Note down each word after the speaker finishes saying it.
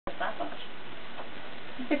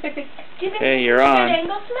Okay, you're on.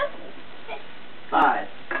 Angle, Smith? 5,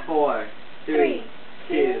 4, 3,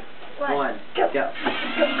 2, 1, go. Go.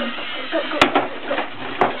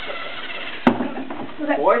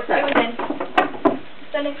 4 seconds.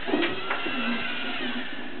 Sending.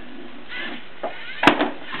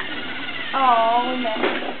 Oh, we missed.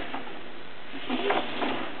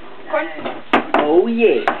 Oh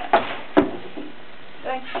yeah.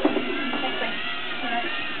 Going. Next thing.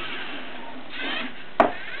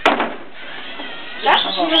 That's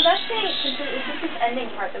the thing. It's just this ending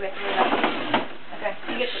part that we have to worry about. Okay.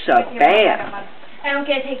 You get Shabam. I don't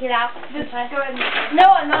get to take it out. Just go ahead. No,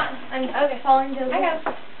 I'm not. I'm okay. Following the rules. I know.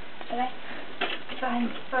 Okay. Fine.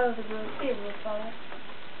 Follow the rules. Be a rule follower.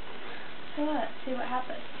 So what? See what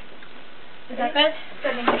happens. Is that good?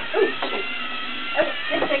 Sending. Ooh, shoot. Okay.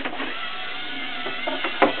 Next thing.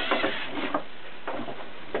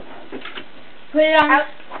 Put it on. Out.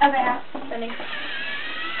 Okay, out. Sending.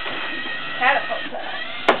 Catapult set.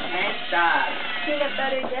 Nice job. Peanut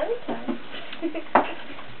butter jelly time.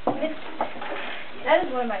 That is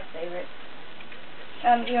one of my favorites. You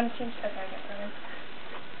want to change? Okay, I got that.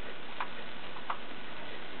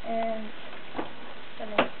 And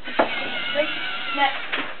sending. Wait. Next.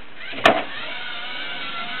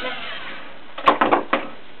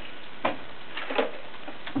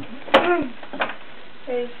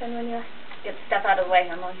 Ready to send when you're. Get stuff out of the way,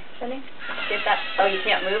 Emily. Sending. Get that. Oh, you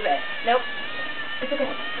can't move it. Nope. It's okay.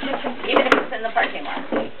 Even if it's in the parking lot.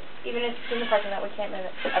 Even if it's in the parking lot, we can't move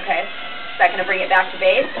it. Okay. Is that going to bring it back to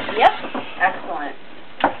base? Yep. Excellent.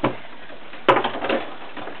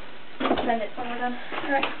 Send it when we're done.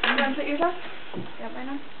 Alright. You want to put yours on? Got mine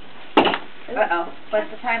on? Uh-oh. What's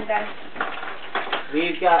the time, guys?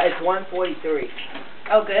 We've got, it's 1:43.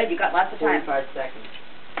 Oh, good. You got lots of time. 45 seconds.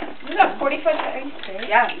 We got 45 seconds.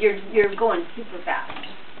 Yeah, you're going super fast.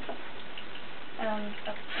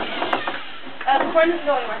 Okay. Corn doesn't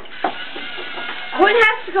go anywhere. Corn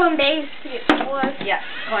has to go in base to get scores. Yeah,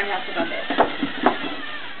 corn has to go in base.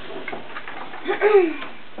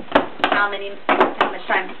 How much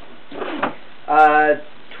time?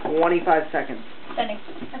 25 seconds. Sending.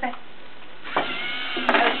 Okay.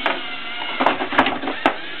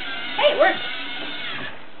 Hey, it worked.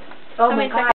 Oh my God.